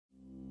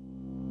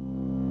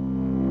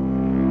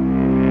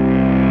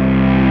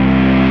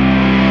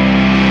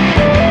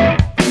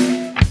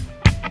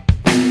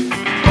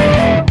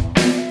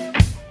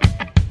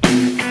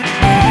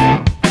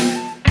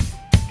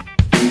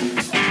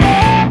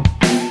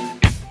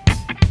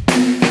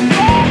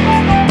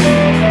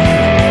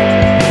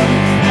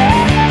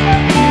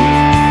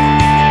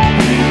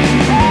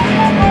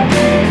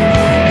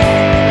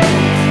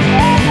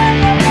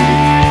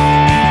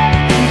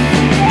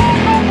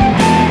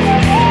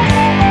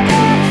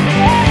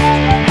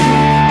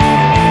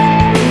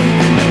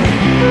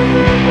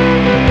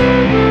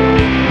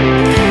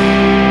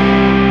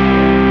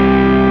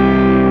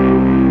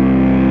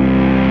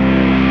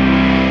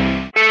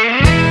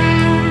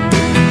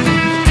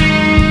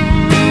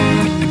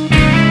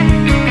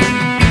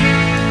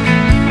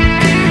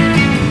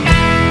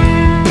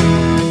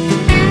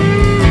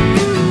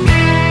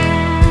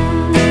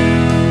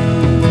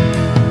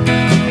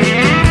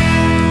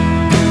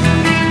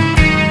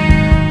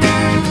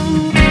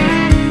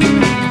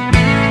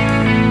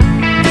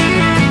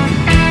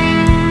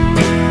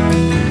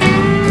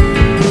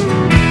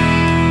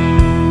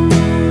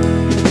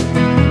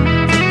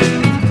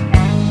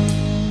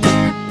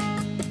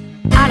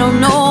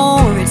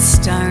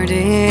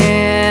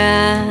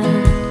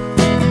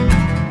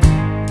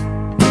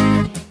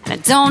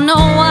don't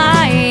know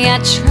why I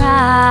try,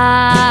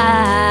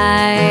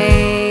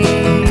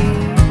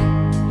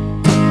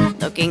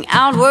 looking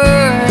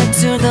outward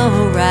to the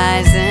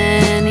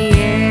horizon,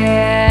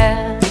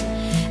 yeah,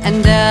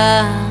 and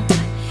up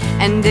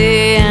and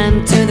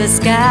into the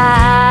sky.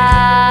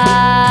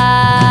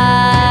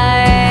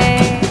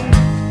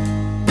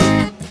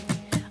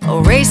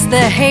 Erase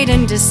the hate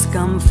and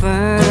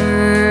discomfort.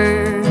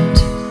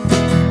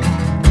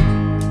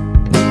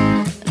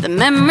 The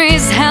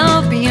memories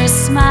help you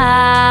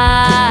smile.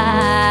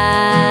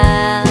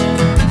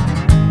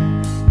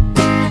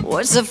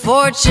 What's a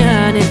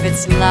fortune if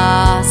it's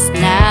lost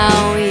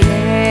now,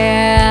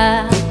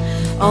 yeah?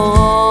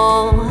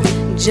 Oh,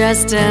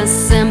 just a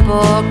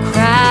simple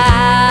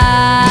cry.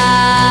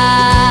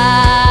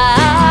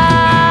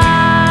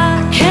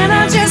 Can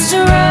I just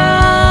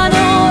run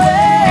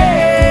away,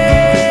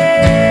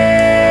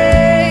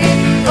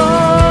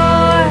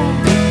 or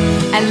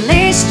at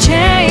least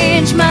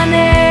change my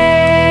name?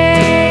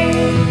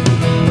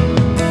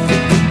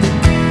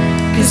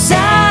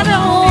 I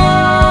don't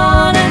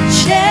wanna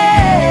change,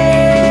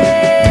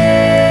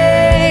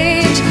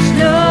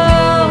 no,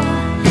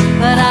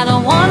 but I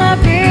don't wanna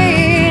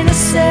be the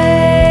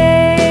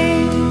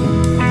same.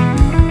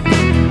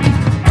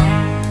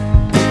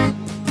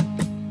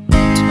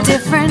 To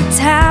different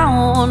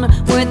town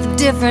with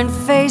different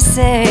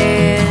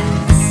faces,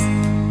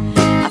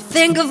 I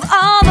think of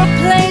all the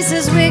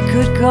places we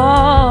could go.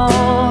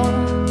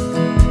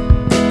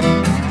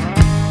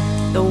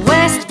 The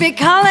West be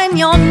calling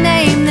your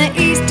name, the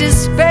East is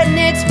spreading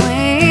its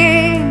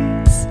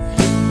wings,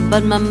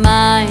 but my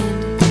mind,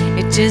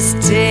 it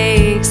just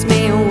takes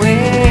me away.